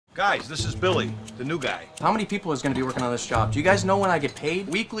Guys, this is Billy, the new guy. How many people is gonna be working on this job? Do you guys know when I get paid?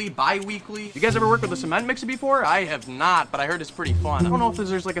 Weekly, bi-weekly? You guys ever worked with a cement mixer before? I have not, but I heard it's pretty fun. I don't know if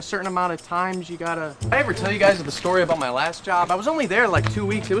there's like a certain amount of times you gotta... Did I ever tell you guys the story about my last job? I was only there like 2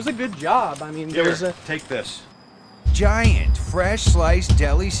 weeks. It was a good job. I mean, there was a... Take this. Giant fresh sliced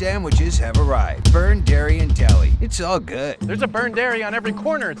deli sandwiches have arrived. Byrne Dairy and Deli. It's all good. There's a Byrne Dairy on every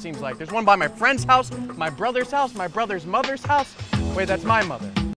corner, it seems like. There's one by my friend's house, my brother's house, my brother's mother's house. Wait, that's my mother.